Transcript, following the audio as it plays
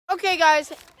Okay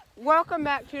guys, welcome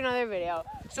back to another video.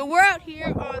 So we're out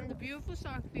here on the beautiful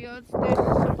soccer fields. There's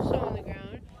some snow on the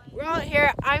ground. We're out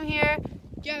here, I'm here,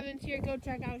 Gavin's here. Go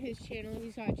check out his channel.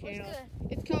 He's got a channel.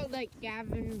 It's called like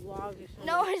Gavin Vlog or something.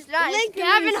 No, it's not. It's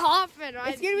Gavin Hoffman.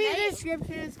 It's gonna be in the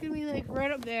description. It's gonna be like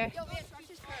right up there.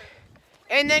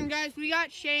 And then guys, we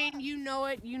got Shane. You know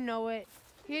it.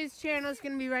 His channel is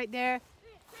gonna be right there.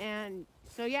 And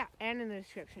so yeah, and in the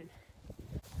description.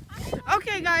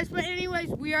 Okay guys, but anyways,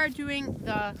 we are doing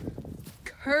the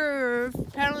curve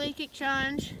penalty kick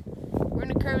challenge. We're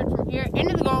gonna curve it from here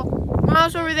into the goal.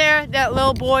 Miles over there, that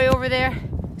little boy over there.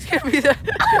 It's gonna be the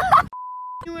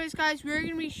anyways guys, we're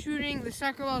gonna be shooting the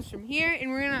soccer balls from here,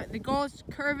 and the goal is to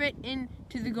curve it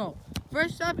into the goal.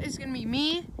 First up is gonna be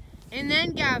me, and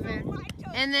then Gavin,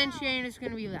 and then Shane is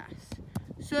gonna be last.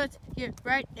 So let's get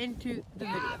right into the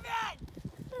video.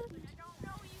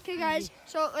 Okay guys,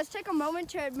 so let's take a moment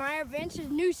to admire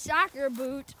Vince's new soccer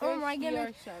boots. Oh my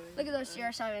goodness. Look at those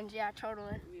CR7s. Yeah,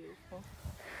 totally. Beautiful.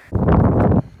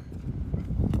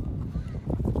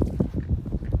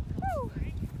 Woo.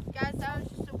 Guys, that was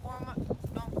just a warm-up.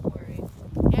 Don't worry.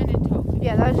 And a toe.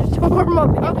 Yeah, that was just a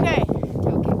warm-up. Okay.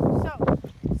 So,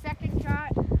 second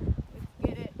shot. Let's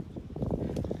get it.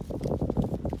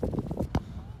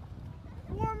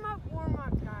 Warm-up,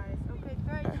 guys. Okay,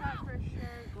 third shot for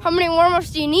sure. How many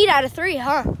warm-ups do you need out of 3,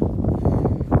 huh?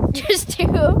 Just 2?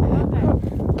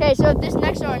 Okay, so this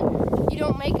next one, you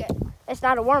don't make it. It's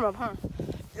not a warm-up, huh?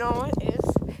 No, it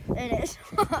is. It is.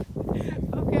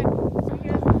 Okay, so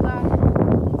here's the last.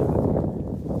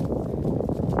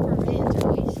 For Vince,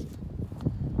 at least.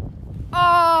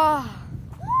 Oh!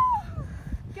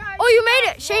 Guys, Oh, you made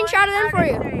it! Shane shot it in for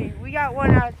you. 3. We got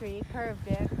 1 out of 3. You curved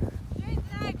it.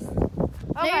 Shane's next.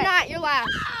 Okay. No, you're not. You're last.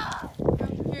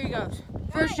 Here he goes.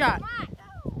 First shot.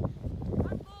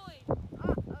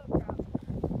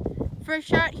 First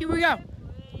shot, here we go.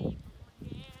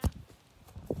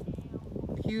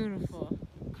 Beautiful.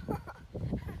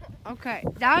 Okay,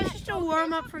 that was just a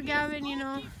warm-up for Gavin, you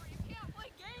know.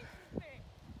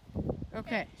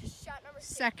 Okay,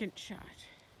 second shot.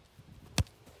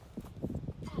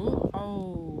 Ooh,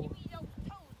 oh.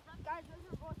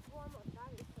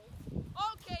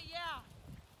 Okay, yeah.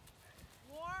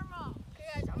 Warm up. Okay,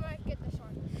 guys, I'm gonna get this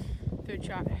one. Third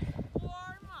shot.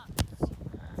 Warm up.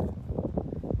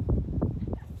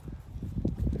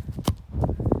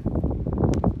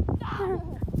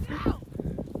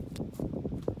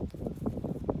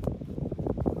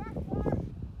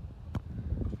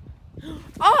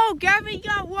 Oh, Gavin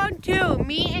got 1 too.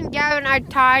 Me and Gavin are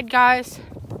tied, guys.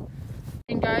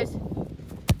 And guys.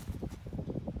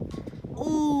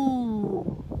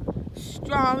 Ooh.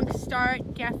 Strong start.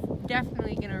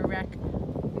 Definitely gonna wreck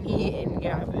me and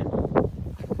Gavin.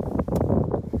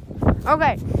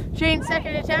 Okay, Shane,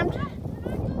 second attempt.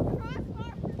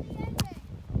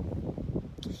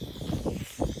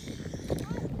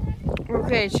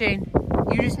 Okay, Shane,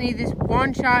 you just need this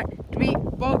one shot to beat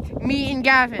both me and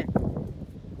Gavin.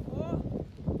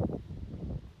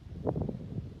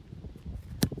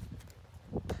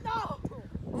 No.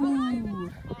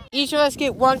 Ooh. Each of us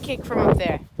get 1 kick from up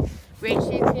there. Wait,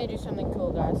 Shane's gonna do something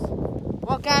cool, guys.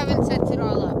 Well, Gavin sets it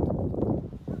all up.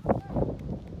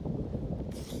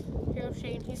 Here,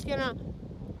 Shane, he's gonna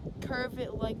curve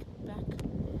it like back.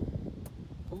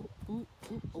 Ooh, ooh,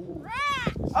 ooh, ooh.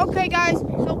 Okay, guys,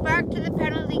 so back to the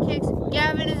penalty kicks.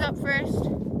 Gavin is up first.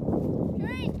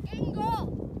 Shane, in goal.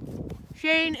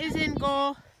 Shane is in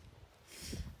goal.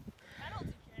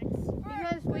 Penalty kicks.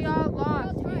 Because we all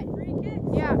lost. Free kicks.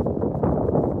 Yeah.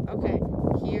 Okay,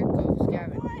 here goes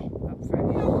Gavin up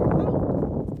first.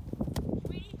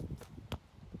 Sweetie.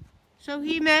 So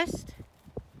he missed.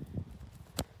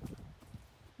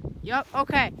 Yup,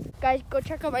 okay. Guys, go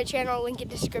check out my channel, link in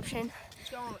description.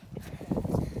 Don't.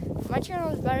 My channel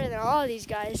is better than all of these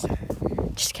guys.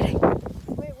 Just kidding.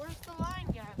 Wait, where's the line,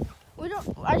 Gavin? We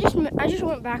don't. I just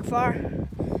went back far.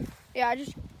 Yeah,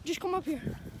 just come up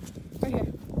here. Right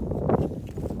here.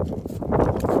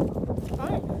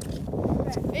 Alright.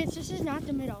 This is not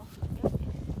the middle.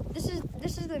 This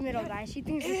is the middle, guys. He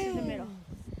thinks this is the middle.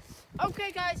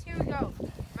 Okay, guys, here we go.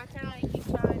 My penalty kick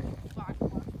challenge.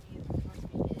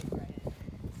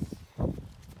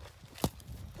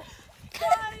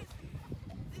 Guys,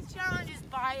 this challenge is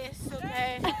biased,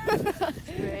 okay?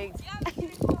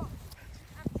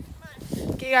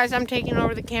 Okay, guys, I'm taking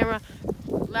over the camera.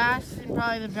 Last and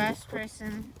probably the best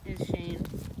person is Shane.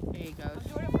 There he goes.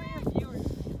 Do it for your viewers.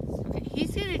 Okay,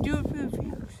 he's gonna do it for the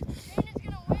viewers. Shane is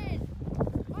gonna win.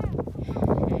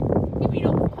 Give me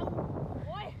no.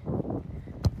 Boy.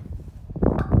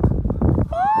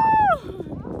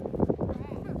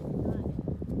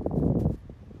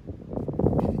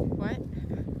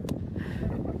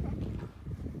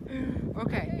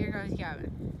 goes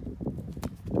Gavin.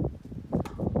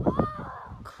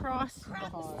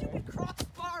 Crossbar. Stupid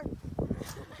crossbar.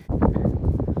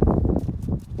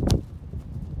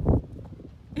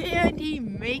 And he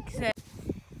makes it.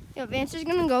 Yo, Vance is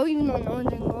gonna go even though no one's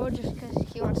gonna go just because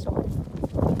he wants to win.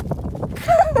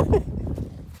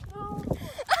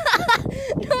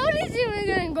 Nobody's even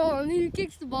gonna go and he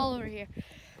kicks the ball over here.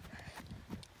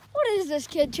 What is this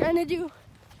kid trying to do?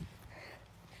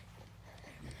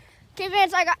 Okay,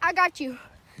 Vance, I got you.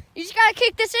 You just gotta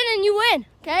kick this in and you win,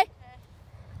 okay?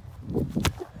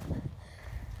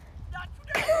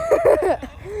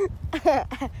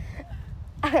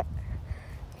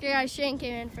 Okay, guys, Shane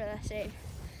came in for that save.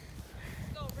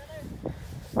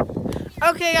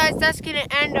 Okay, guys, that's gonna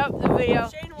end up the video.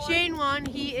 Shane won. Shane won.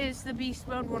 He is the Beast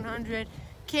Mode 100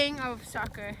 King of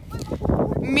Soccer.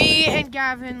 Me and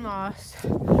Gavin lost.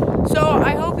 So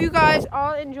I hope you guys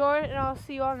all enjoyed, and I'll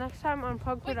see you all next time on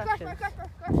Pug Productions.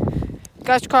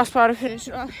 Guys, crossbar to finish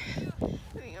off.